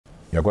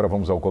E agora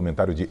vamos ao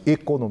comentário de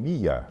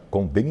economia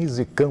com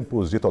Denise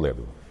Campos de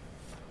Toledo.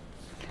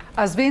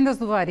 As vendas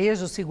do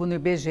varejo, segundo o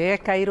IBGE,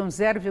 caíram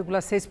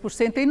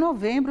 0,6% em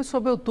novembro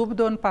sobre outubro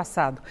do ano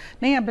passado.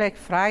 Nem a Black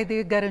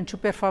Friday garantiu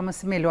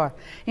performance melhor.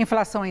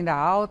 Inflação ainda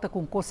alta,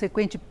 com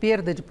consequente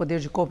perda de poder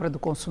de compra do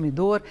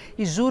consumidor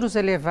e juros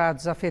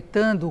elevados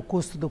afetando o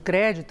custo do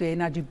crédito e a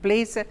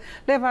inadimplência,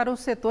 levaram o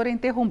setor a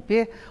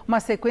interromper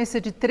uma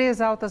sequência de 3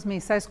 altas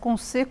mensais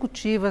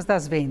consecutivas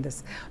das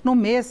vendas. No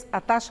mês,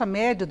 a taxa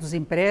média dos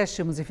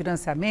empréstimos e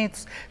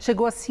financiamentos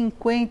chegou a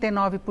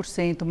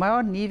 59%, o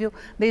maior nível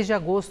desde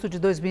agosto de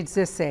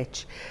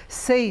 2017.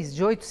 6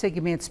 de 8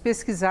 segmentos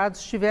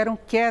pesquisados tiveram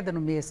queda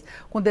no mês,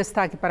 com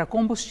destaque para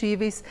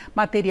combustíveis,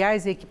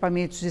 materiais e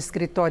equipamentos de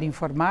escritório e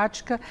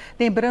informática.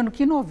 Lembrando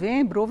que em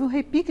novembro houve um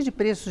repique de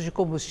preços de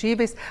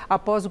combustíveis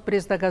após o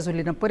preço da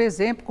gasolina, por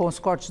exemplo, com os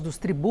cortes dos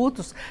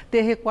tributos,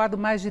 ter recuado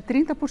mais de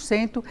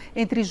 30%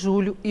 entre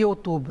julho e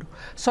outubro.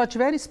 Só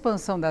tiveram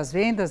expansão das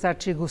vendas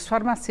artigos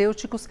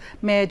farmacêuticos,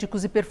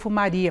 médicos e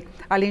perfumaria,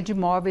 além de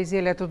móveis e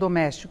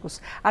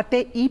eletrodomésticos.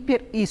 Até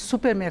hiper e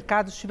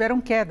supermercados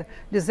tiveram queda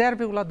de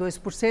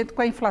 0,2%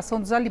 com a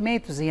inflação dos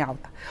alimentos em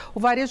alta.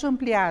 O varejo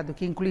ampliado,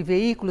 que inclui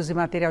veículos e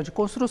material de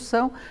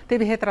construção,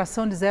 teve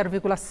retração de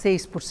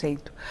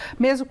 0,6%.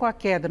 Mesmo com a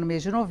queda no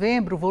mês de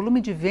novembro, o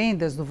volume de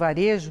vendas do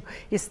varejo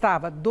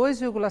estava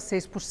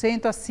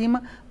 2,6%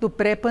 acima do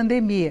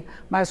pré-pandemia,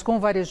 mas com o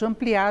varejo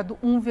ampliado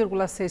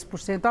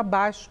 1,6%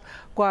 abaixo,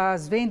 com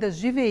as vendas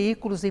de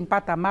veículos em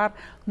patamar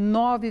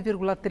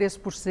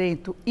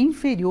 9,3%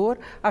 inferior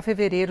a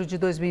fevereiro de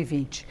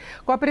 2020.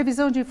 Com a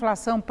previsão de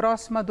inflação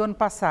próxima do ano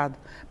passado,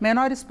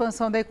 menor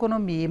expansão da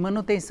economia e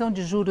manutenção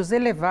de juros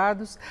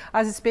elevados,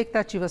 as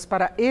expectativas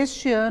para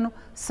este ano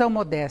são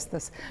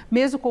modestas,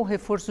 mesmo com o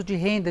reforço de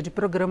renda de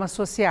programas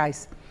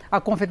sociais. A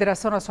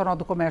Confederação Nacional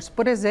do Comércio,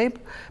 por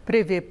exemplo,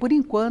 prevê, por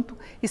enquanto,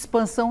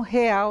 expansão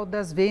real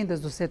das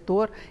vendas do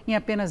setor em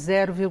apenas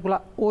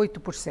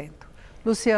 0,8%. Luciana.